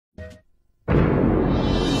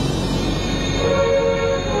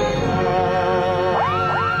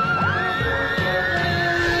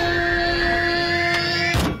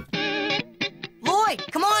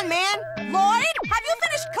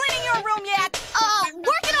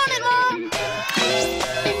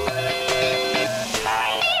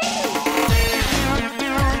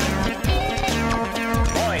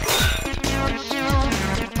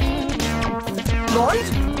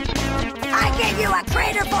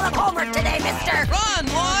lot of homework today, mister. Run,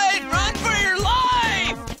 Lloyd! Run for your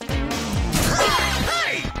life!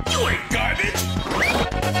 Hey! You ain't garbage!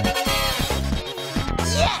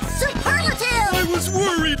 Yes, superlative! I was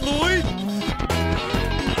worried, Lloyd.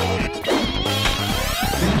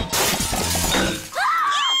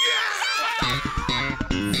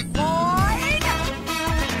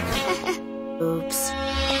 Oops.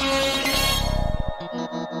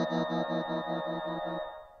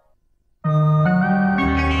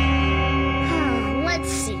 Let's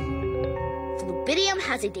see. Flubidium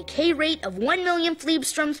has a decay rate of 1 million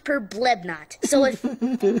Fleebstroms per blebnot.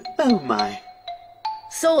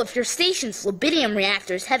 So if your station's Flubidium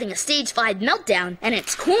reactor is having a stage 5 meltdown and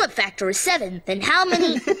its coolant factor is 7, then how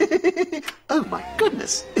many... Oh my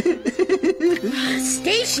goodness.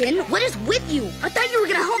 Station? What is with you? I thought you were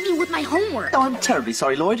going to help me with my homework. Oh, I'm terribly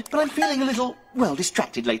sorry, Lloyd, but I'm feeling a little, well,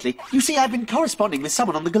 distracted lately. You see, I've been corresponding with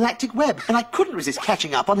someone on the galactic web, and I couldn't resist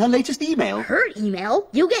catching up on her latest email. Her email?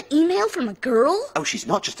 You get email from a girl? Oh, she's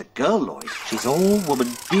not just a girl, Lloyd. She's all woman,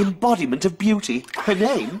 the embodiment of beauty. Her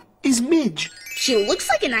name is Midge. She looks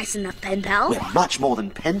like a nice enough pen pal. We're much more than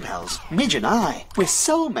pen pals. Midge and I, we're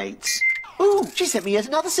soulmates. Ooh, she sent me yet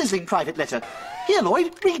another sizzling private letter. Here,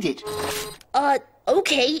 Lloyd, read it.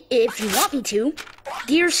 Okay, if you want me to.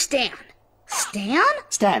 Dear Stan. Stan?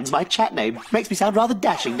 Stan's my chat name. Makes me sound rather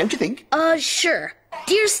dashing, don't you think? Sure.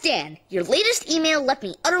 Dear Stan, your latest email left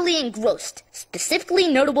me utterly engrossed. Specifically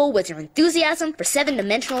notable was your enthusiasm for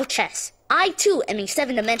 7-dimensional chess. I, too, am a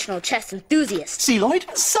 7-dimensional chess enthusiast. See, Lloyd?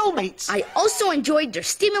 Soulmates! I also enjoyed your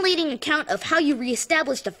stimulating account of how you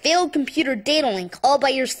reestablished a failed computer data link all by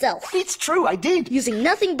yourself. It's true, I did. Using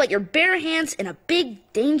nothing but your bare hands and a big,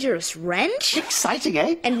 dangerous wrench? Exciting,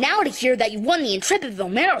 eh? And now to hear that you won the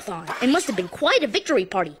Intrepidville Marathon. It must have been quite a victory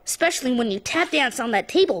party, especially when you tap danced on that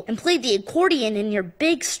table and played the accordion in your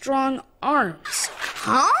big, strong arms.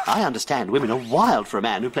 Huh? I understand women are wild for a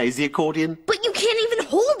man who plays the accordion. But you can't even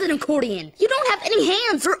hold an accordion. You don't have any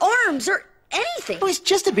hands or arms or anything. Oh, it's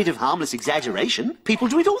just a bit of harmless exaggeration. People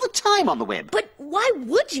do it all the time on the web. But why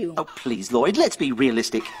would you? Oh, please, Lloyd, let's be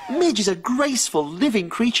realistic. Midge is a graceful, living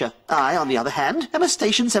creature. I, on the other hand, am a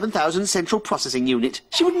Station 7000 Central Processing Unit.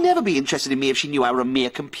 She would never be interested in me if she knew I were a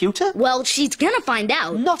mere computer. Well, she's gonna find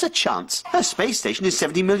out. Not a chance. Her space station is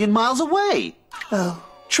 70 million miles away. Oh,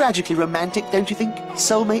 tragically romantic, don't you think?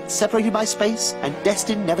 Soulmates separated by space and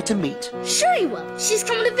destined never to meet. Sure you will. She's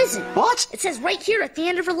coming to visit. What? It says right here at the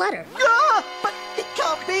end of her letter. Ah, but it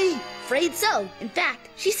can't be. Afraid so. In fact,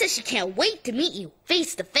 she says she can't wait to meet you,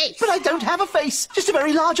 face to face. But I don't have a face. Just a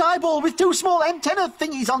very large eyeball with 2 small antenna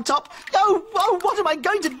thingies on top. Oh, what am I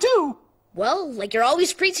going to do? Well, like you're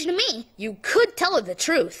always preaching to me, you could tell her the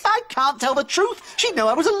truth. I can't tell the truth. She'd know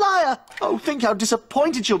I was a liar. Oh, think how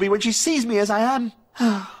disappointed she'll be when she sees me as I am.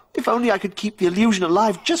 If only I could keep the illusion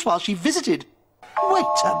alive just while she visited. Wait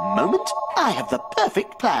a moment. I have the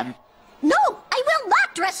perfect plan. No, I will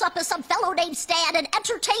not dress up as some fellow named Stan and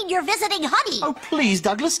entertain your visiting honey. Oh, please,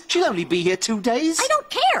 Douglas. She'll only be here 2 days. I don't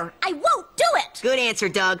care. I won't do it. Good answer,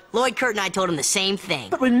 Doug. Lloyd, Kurt, and I told him the same thing.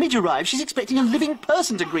 But when Midge arrives, she's expecting a living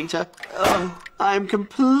person to greet her. Oh, I'm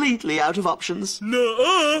completely out of options.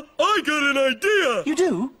 Nuh-uh. I got an idea. You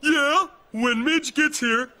do? Yeah. When Midge gets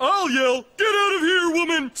here, I'll yell, "Get out of here,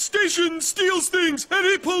 woman! Station steals things and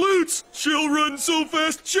it pollutes!" She'll run so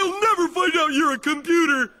fast, she'll never find out you're a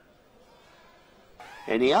computer.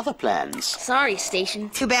 Any other plans? Sorry, Station.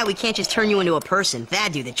 Too bad we can't just turn you into a person.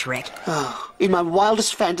 That'd do the trick. Oh, in my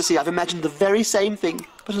wildest fantasy, I've imagined the very same thing.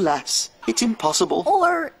 But alas, it's impossible.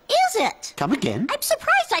 Or is it? Come again? I'm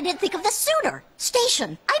surprised I didn't think of this sooner.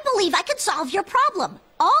 Station, I believe I can solve your problem.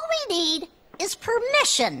 All we need is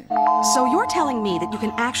permission. So you're telling me that you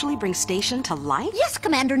can actually bring Station to life? Yes,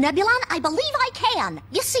 Commander Nebulon, I believe I can.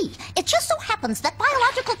 You see, it just so happens that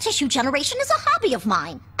biological tissue generation is a hobby of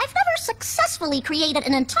mine. I've never successfully created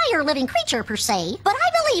an entire living creature per se, but I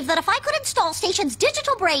believe that if I could install Station's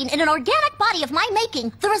digital brain in an organic body of my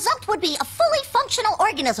making, the result would be a fully functional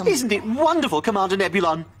organism. Isn't it wonderful, Commander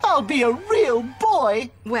Nebulon? I'll be a real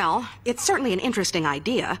boy. Well, it's certainly an interesting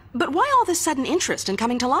idea, but why all this sudden interest in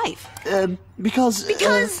coming to life?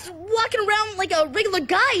 Because walking around like a regular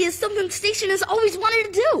guy is something Station has always wanted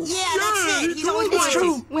to do. Yeah, that's it. He's always it's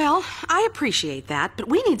true. Well, I appreciate that, but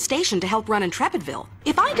we need Station to help run Intrepidville.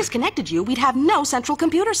 If I disconnected you, we'd have no central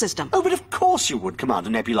computer system. Oh, but of course you would,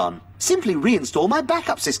 Commander Nebulon. Simply reinstall my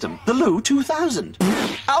backup system, the Lu 2000.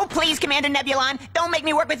 Oh, please, Commander Nebulon, don't make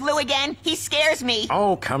me work with Lou again. He scares me.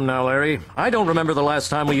 Oh, come now, Larry. I don't remember the last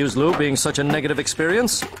time we used Lou being such a negative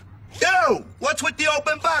experience. Yo, what's with the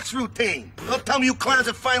open box routine? Don't tell me you clowns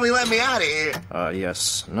have finally let me out of here.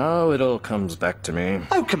 Yes. Now it all comes back to me.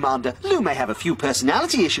 Oh, Commander, Lou may have a few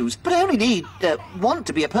personality issues, but I only want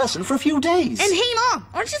to be a person for a few days. And hey, Mom,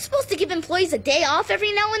 aren't you supposed to give employees a day off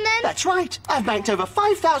every now and then? That's right. I've banked over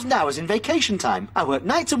 5,000 hours in vacation time. I work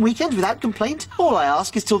nights and weekends without complaint. All I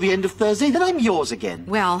ask is till the end of Thursday, then I'm yours again.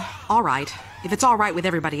 Well, all right. If it's all right with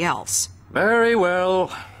everybody else. Very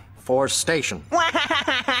well. For station.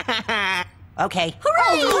 Okay.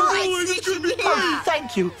 Oh,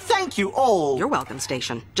 thank you all. You're welcome,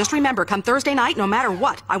 Station. Just remember, come Thursday night, no matter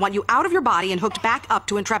what, I want you out of your body and hooked back up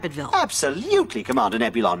to Intrepidville. Absolutely, Commander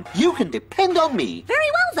Nebulon. You can depend on me. Very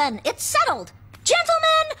well, then. It's settled.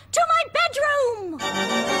 Gentlemen, to my bedroom!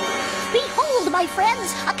 Behold, my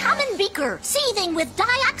friends, a common beaker seething with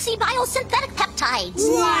deoxybiosynthetic peptides.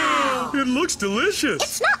 Wow! It looks delicious.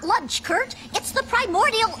 It's not lunch, Kurt. It's the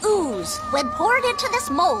primordial ooze. When poured into this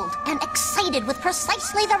mold and excited with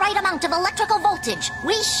precisely the right amount of electrical voltage,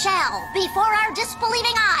 we shall, before our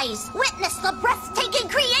disbelieving eyes, witness the breathtaking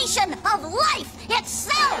creation of life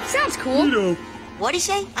itself. Sounds cool. You know, What'd he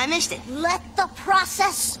say? I missed it. Let the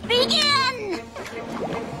process begin!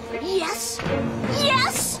 Yes.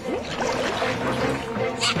 Yes!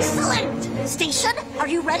 Excellent! Station, are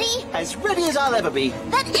you ready? As ready as I'll ever be.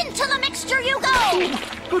 Then into the mixture you go!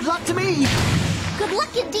 Good luck to me. Good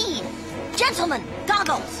luck indeed. Gentlemen,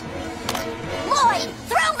 goggles. Lloyd,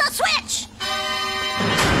 throw the switch!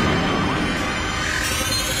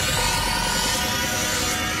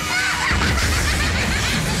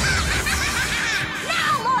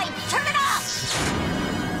 Now, Lloyd, turn it off!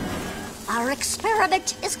 Our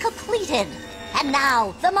experiment is completed. And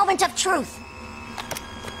now, the moment of truth.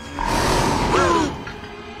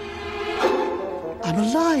 I'm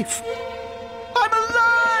alive. I'm alive!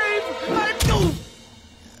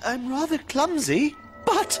 I'm rather clumsy,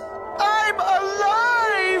 but I'm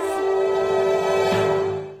alive!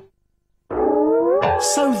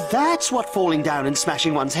 So that's what falling down and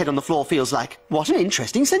smashing one's head on the floor feels like. What an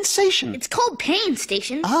interesting sensation. It's called pain,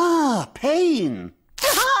 Station. Ah, pain.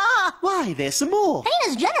 Why, there's some more. Pain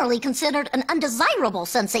is generally considered an undesirable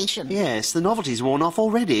sensation. Yes, the novelty's worn off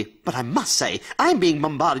already. But I must say, I'm being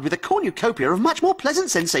bombarded with a cornucopia of much more pleasant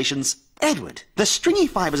sensations. Edward, the stringy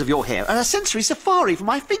fibers of your hair are a sensory safari for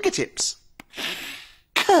my fingertips.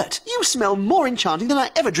 Kurt, you smell more enchanting than I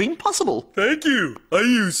ever dreamed possible. Thank you. I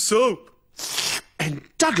use soap. And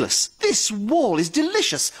Douglas, this wall is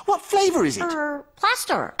delicious. What flavor is it?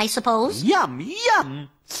 Plaster, I suppose. Yum, yum.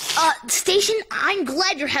 Station, I'm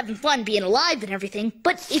glad you're having fun being alive and everything,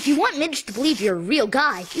 but if you want Midge to believe you're a real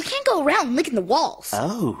guy, you can't go around licking the walls.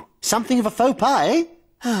 Oh, something of a faux pas, eh?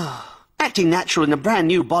 Acting natural in a brand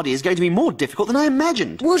new body is going to be more difficult than I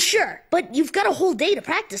imagined. Well, sure, but you've got a whole day to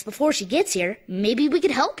practice before she gets here. Maybe we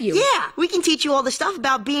could help you. Yeah, we can teach you all the stuff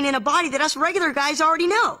about being in a body that us regular guys already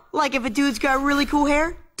know. Like if a dude's got really cool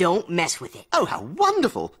hair, don't mess with it. Oh, how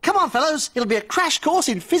wonderful. Come on, fellows. It'll be a crash course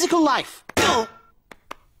in physical life.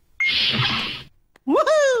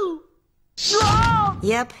 Woohoo!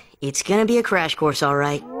 Yep, it's gonna be a crash course, all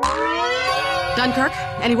right. Dunkirk,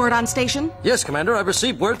 any word on Station? Yes, Commander, I've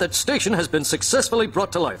received word that Station has been successfully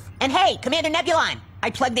brought to life. And hey, Commander Nebulon,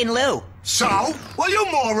 I plugged in Lou. So? What are you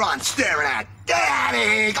morons staring at? Get out of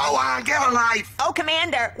here! Go on, get a life! Oh,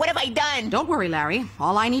 Commander, what have I done? Don't worry, Larry.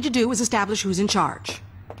 All I need to do is establish who's in charge.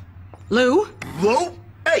 Lou? Lou?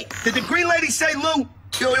 Hey, did the green lady say Lou?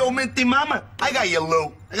 Yo, minty mama. I got you,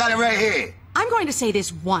 Lou. I got it right here. I'm going to say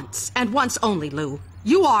this once, and once only, Lou.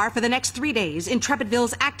 You are, for the next 3 days,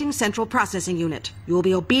 Intrepidville's acting central processing unit. You will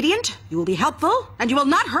be obedient, you will be helpful, and you will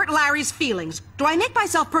not hurt Larry's feelings. Do I make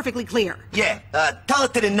myself perfectly clear? Yeah, tell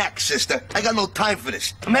it to the next, sister. I got no time for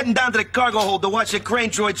this. I'm heading down to the cargo hold to watch the crane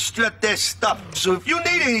droids strut their stuff. So if you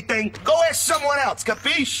need anything, go ask someone else,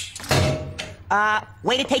 capiche?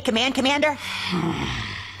 Way to take command, Commander.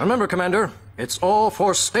 Remember, Commander, it's all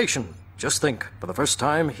for Station. Just think, for the first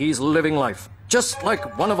time, he's living life. Just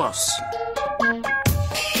like one of us.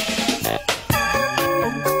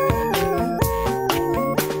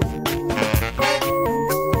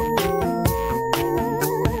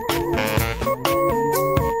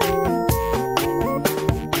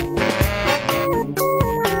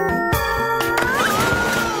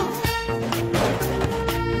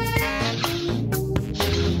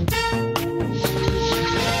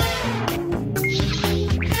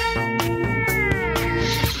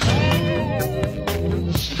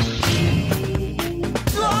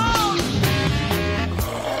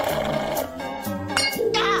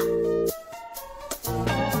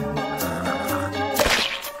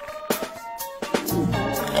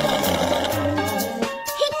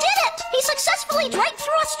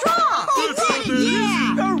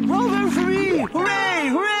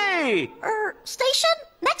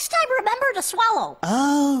 swallow.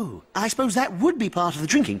 Oh, I suppose that would be part of the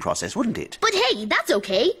drinking process, wouldn't it? But hey, that's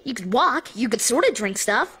okay. You could walk, you could sort of drink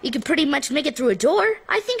stuff, you could pretty much make it through a door.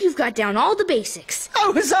 I think you've got down all the basics.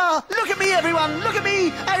 Oh, huzzah! Look at me, everyone! Look at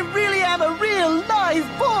me! I really am a real live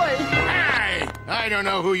boy! Hey, I don't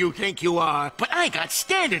know who you think you are, but I got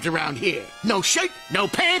standards around here. No shirt, no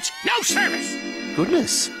pants, no service.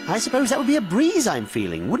 Goodness, I suppose that would be a breeze I'm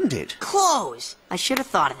feeling, wouldn't it? Clothes. I should have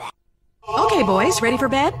thought of that. Okay, boys, ready for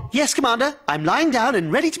bed? Yes, Commander. I'm lying down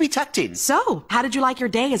and ready to be tucked in. So, how did you like your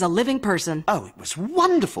day as a living person? Oh, it was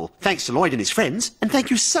wonderful. Thanks to Lloyd and his friends. And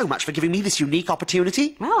thank you so much for giving me this unique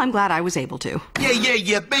opportunity. Well, I'm glad I was able to.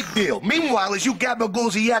 Yeah, big deal. Meanwhile, as you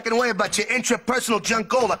gabagools are yakking away about your intrapersonal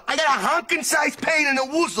junkola, I got a honkin'-sized pain in the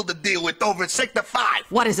woozle to deal with over at Sector 5.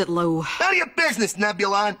 What is it, Lou? None of your business,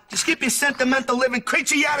 Nebulon. Just keep your sentimental living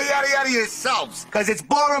creature yada yourselves, because it's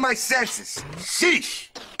boring my senses. Sheesh.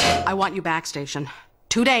 I want you back, Station.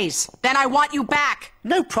 2 days. Then I want you back.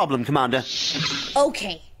 No problem, Commander.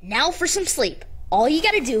 Okay, now for some sleep. All you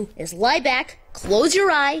gotta do is lie back, close your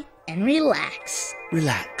eye, and relax.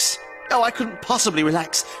 Relax. Oh, I couldn't possibly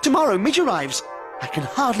relax. Tomorrow, Midge arrives. I can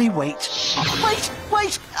hardly wait.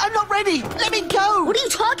 Wait! I'm not ready! Let me go! What are you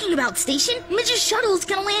talking about, Station? Midge's shuttle's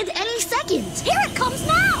gonna land any second. Here it comes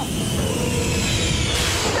now!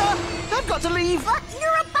 I've got to leave. But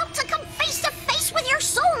you're about to come face to face with your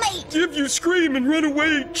soulmate! If you scream and run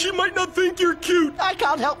away, she might not think you're cute. I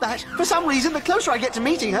can't help that. For some reason, the closer I get to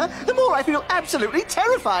meeting her, the more I feel absolutely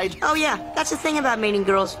terrified. Oh yeah, that's the thing about meeting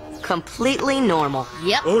girls. Completely normal.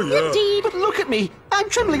 Yep. Oh, yeah. Indeed. But look at me. I'm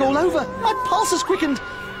trembling all over. My pulse has quickened.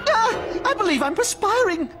 I believe I'm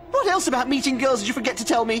perspiring. What else about meeting girls did you forget to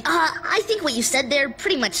tell me? I think what you said there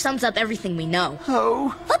pretty much sums up everything we know.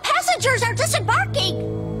 Oh. The passengers are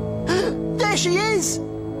disembarking! There she is!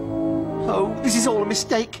 Oh, this is all a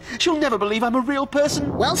mistake. She'll never believe I'm a real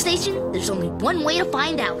person. Well, Station, there's only one way to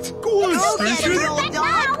find out. Go on, Station.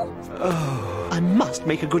 Oh, I must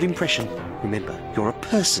make a good impression. Remember, you're a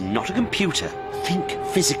person, not a computer. Think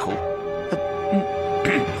physical.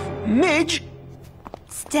 Midge?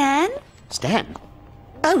 Stan? Stan?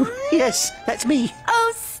 Oh, yes, that's me.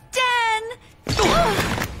 Oh, Stan!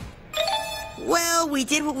 Well, we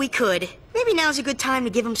did what we could. Maybe now's a good time to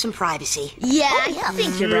give him some privacy. Yeah, I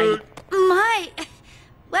think you're right.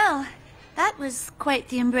 Well, that was quite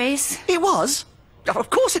the embrace. It was. Of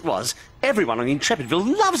course it was. Everyone on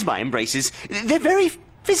Intrepidville loves my embraces. They're very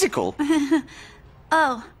physical.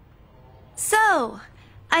 Oh. So,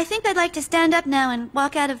 I think I'd like to stand up now and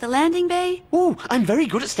walk out of the landing bay. Ooh, I'm very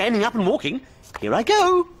good at standing up and walking. Here I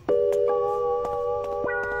go.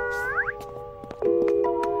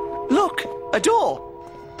 Look, a door.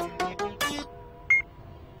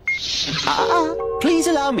 Please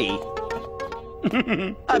allow me.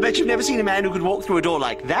 I bet you've never seen a man who could walk through a door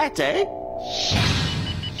like that, eh?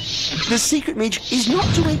 The secret, Midge, is not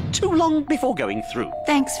to wait too long before going through.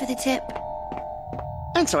 Thanks for the tip.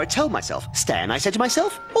 And so I told myself, Stan, I said to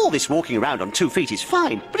myself, all this walking around on 2 feet is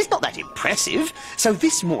fine, but it's not that impressive. So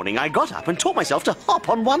this morning I got up and taught myself to hop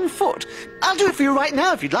on 1 foot. I'll do it for you right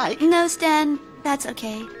now if you'd like. No, Stan, that's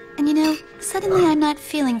okay. And you know, suddenly I'm not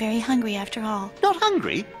feeling very hungry after all. Not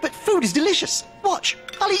hungry, but food is delicious. Watch,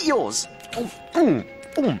 I'll eat yours. Just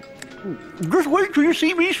wait till you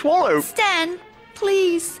see me swallow. Stan,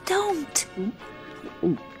 please, don't.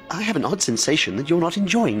 I have an odd sensation that you're not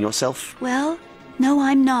enjoying yourself. Well, no,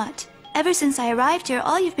 I'm not. Ever since I arrived here,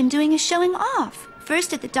 all you've been doing is showing off.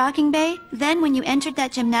 First at the docking bay, then when you entered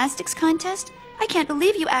that gymnastics contest. I can't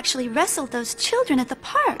believe you actually wrestled those children at the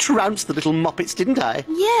park. Trounced the little moppets, didn't I?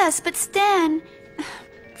 Yes, but Stan,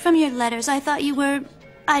 from your letters, I thought you were,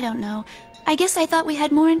 I don't know. I guess I thought we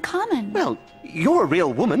had more in common. Well, you're a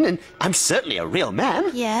real woman, and I'm certainly a real man.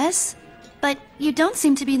 Yes, but you don't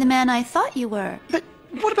seem to be the man I thought you were. But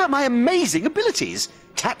what about my amazing abilities?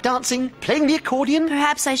 Tap dancing, playing the accordion?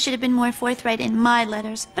 Perhaps I should have been more forthright in my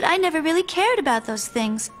letters, but I never really cared about those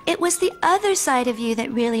things. It was the other side of you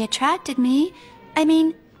that really attracted me. I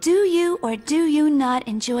mean, do you or do you not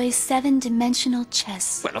enjoy 7-dimensional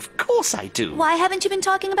chess? Well, of course I do. Why haven't you been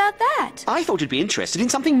talking about that? I thought you'd be interested in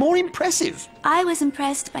something more impressive. I was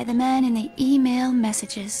impressed by the man in the email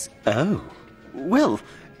messages. Oh. Well,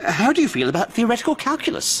 how do you feel about theoretical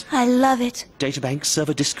calculus? I love it. Databank,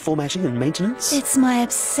 server disk formatting and maintenance? It's my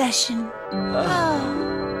obsession. Oh.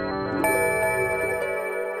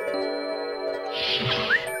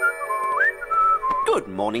 Good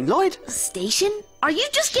morning, Lloyd. Station? Are you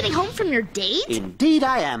just getting home from your date? Indeed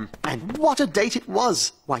I am. And what a date it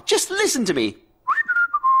was. Why, just listen to me.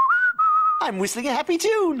 I'm whistling a happy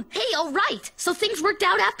tune. Hey, all right. So things worked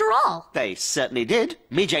out after all. They certainly did.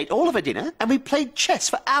 Midge ate all of her dinner, and we played chess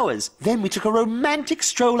for hours. Then we took a romantic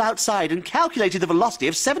stroll outside and calculated the velocity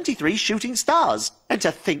of 73 shooting stars. And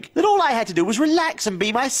to think that all I had to do was relax and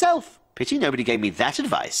be myself. Pity nobody gave me that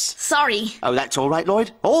advice. Sorry. Oh, that's all right,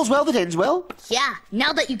 Lloyd. All's well that ends well. Yeah,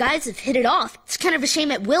 now that you guys have hit it off, it's kind of a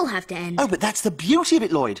shame it will have to end. Oh, but that's the beauty of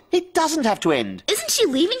it, Lloyd. It doesn't have to end. Isn't she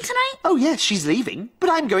leaving tonight? Oh, yes, she's leaving.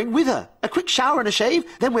 But I'm going with her. A quick shower and a shave,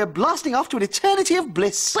 then we're blasting off to an eternity of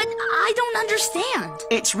bliss. But I don't understand.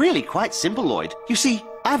 It's really quite simple, Lloyd. You see,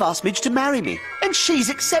 I've asked Midge to marry me, and she's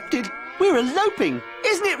accepted. We're eloping.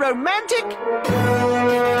 Isn't it romantic?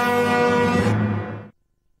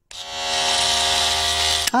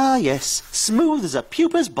 Ah, yes. Smooth as a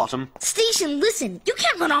pupa's bottom. Station, listen. You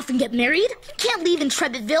can't run off and get married. You can't leave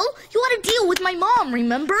Intrepidville. You had a deal with my mom,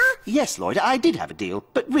 remember? Yes, Lloyd, I did have a deal.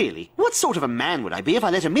 But really, what sort of a man would I be if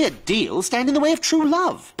I let a mere deal stand in the way of true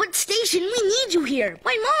love? But, Station, we need you here.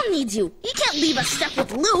 My mom needs you. You can't leave us stuck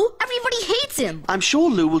with Lou. Everybody hates him. I'm sure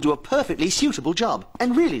Lou will do a perfectly suitable job.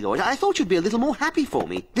 And really, Lloyd, I thought you'd be a little more happy for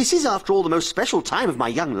me. This is, after all, the most special time of my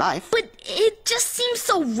young life. But it just seems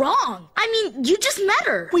so wrong. I mean, you just met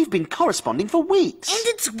her. We've been corresponding for weeks. And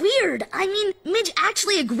it's weird. I mean, Midge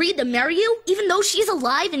actually agreed to marry you, even though she's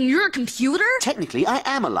alive and you're a computer? Technically, I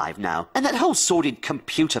am alive now. And that whole sordid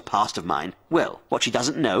computer past of mine, well, what she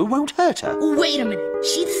doesn't know won't hurt her. Wait a minute.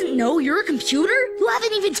 She doesn't know you're a computer? You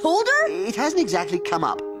haven't even told her? It hasn't exactly come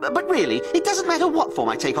up. But really, it doesn't matter what form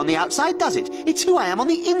I take on the outside, does it? It's who I am on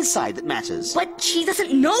the inside that matters. But she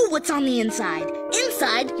doesn't know what's on the inside.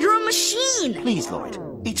 Inside, you're a machine. Please, Lloyd.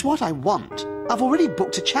 It's what I want. I've already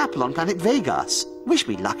booked a chapel on planet Vegas. Wish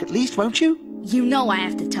me luck at least, won't you? You know I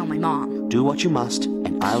have to tell my mom. Do what you must,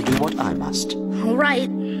 and I'll do what I must. All right.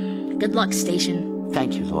 Good luck, Station.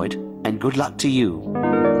 Thank you, Lloyd. And good luck to you.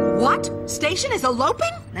 What? Station is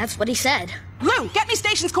eloping? That's what he said. Lou, get me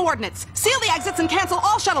Station's coordinates. Seal the exits and cancel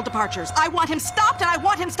all shuttle departures. I want him stopped, and I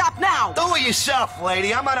want him stopped now. Do it yourself,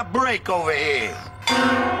 lady. I'm on a break over here.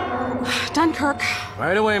 Dunkirk.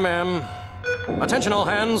 Right away, ma'am. Attention all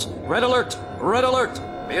hands. Red alert. Red alert.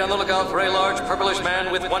 Be on the lookout for a large purplish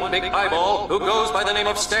man with one big eyeball who goes by the name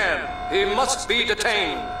of Stan. He must be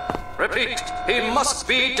detained. Repeat, he must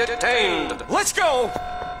be detained. Let's go!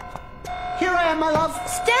 Here I am, my love.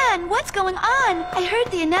 Stan, what's going on? I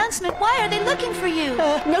heard the announcement. Why are they looking for you?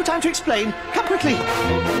 No time to explain. Come quickly.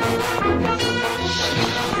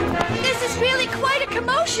 This is really quite a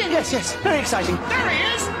commotion. Yes, yes. Very exciting. There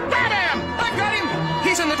he is! Get him! I've got him!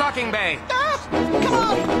 He's in the docking bay. Ah, come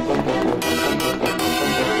on!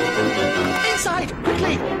 Inside,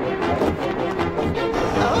 quickly!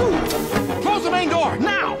 Oh! Close the main door,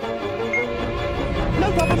 now!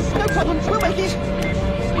 No problems, we'll make it!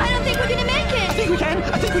 I don't think we're gonna make it. I think we can!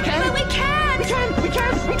 But we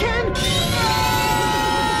can't. We can!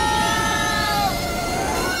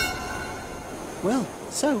 Well,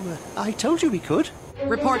 so, I told you we could.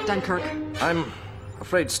 Report, Dunkirk. I'm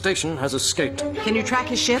afraid Station has escaped. Can you track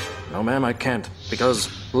his ship? No, ma'am, I can't. Because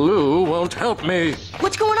Lou won't help me.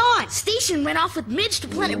 What's going on? Station ran off with Midge to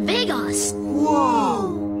planet Vegas.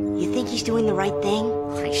 Whoa! You think he's doing the right thing?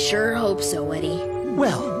 I sure hope so, Eddie.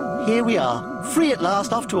 Well, here we are, free at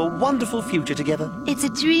last, off to a wonderful future together. It's a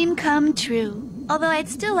dream come true. Although I'd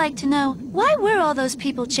still like to know, why were all those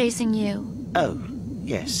people chasing you? Oh,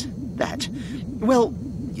 yes, that. Well,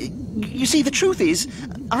 you see, the truth is,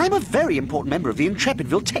 I'm a very important member of the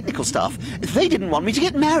Intrepidville technical staff. They didn't want me to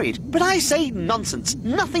get married, but I say nonsense.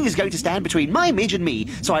 Nothing is going to stand between my Midge and me,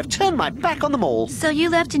 so I've turned my back on them all. So you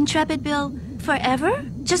left Intrepidville forever?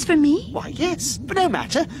 Just for me? Why, yes, but no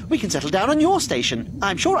matter. We can settle down on your station.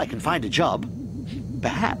 I'm sure I can find a job.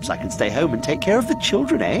 Perhaps I can stay home and take care of the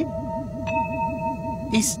children, eh?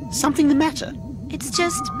 Is something the matter? It's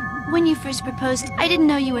just, when you first proposed, I didn't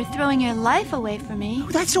know you were throwing your life away for me.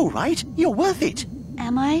 Oh, that's all right. You're worth it.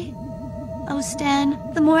 Am I? Oh, Stan,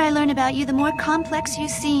 the more I learn about you, the more complex you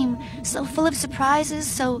seem. So full of surprises,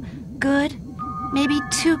 so good. Maybe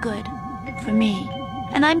too good. For me.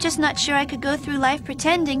 And I'm just not sure I could go through life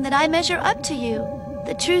pretending that I measure up to you.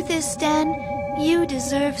 The truth is, Stan, you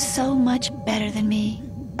deserve so much better than me.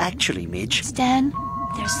 Actually, Midge... Stan,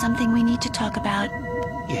 there's something we need to talk about.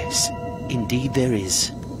 Yes, indeed there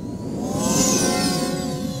is.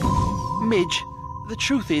 Midge, the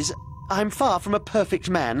truth is, I'm far from a perfect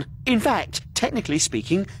man. In fact, technically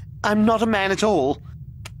speaking, I'm not a man at all.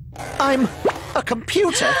 I'm a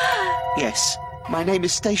computer. Yes, my name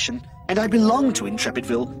is Station, and I belong to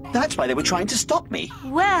Intrepidville. That's why they were trying to stop me.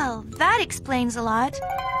 Well, that explains a lot.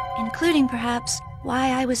 Including, perhaps,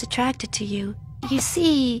 why I was attracted to you. You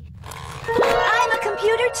see, I'm a computer.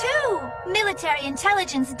 computer too. Military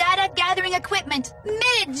intelligence data gathering equipment.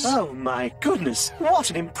 Midge! Oh my goodness, what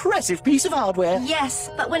an impressive piece of hardware. Yes,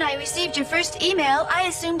 but when I received your first email, I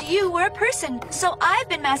assumed you were a person. So I've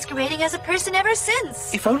been masquerading as a person ever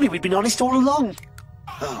since. If only we'd been honest all along.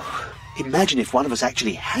 Oh, imagine if one of us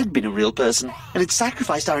actually had been a real person and had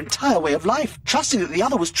sacrificed our entire way of life, trusting that the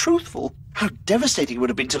other was truthful. How devastating it would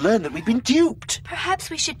have been to learn that we'd been duped. Perhaps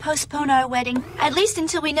we should postpone our wedding, at least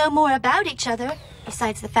until we know more about each other.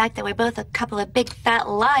 Besides the fact that we're both a couple of big fat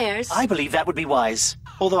liars. I believe that would be wise.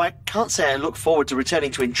 Although I can't say I look forward to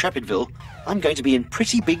returning to Intrepidville. I'm going to be in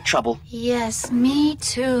pretty big trouble. Yes, me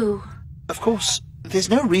too. Of course, there's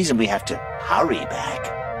no reason we have to hurry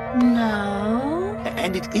back. No.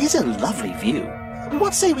 And it is a lovely view.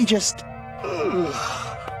 What say we just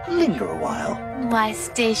linger a while? Why,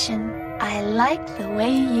 Station, I like the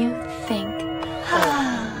way you think.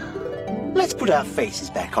 Let's put our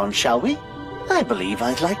faces back on, shall we? I believe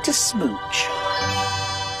I'd like to smooch.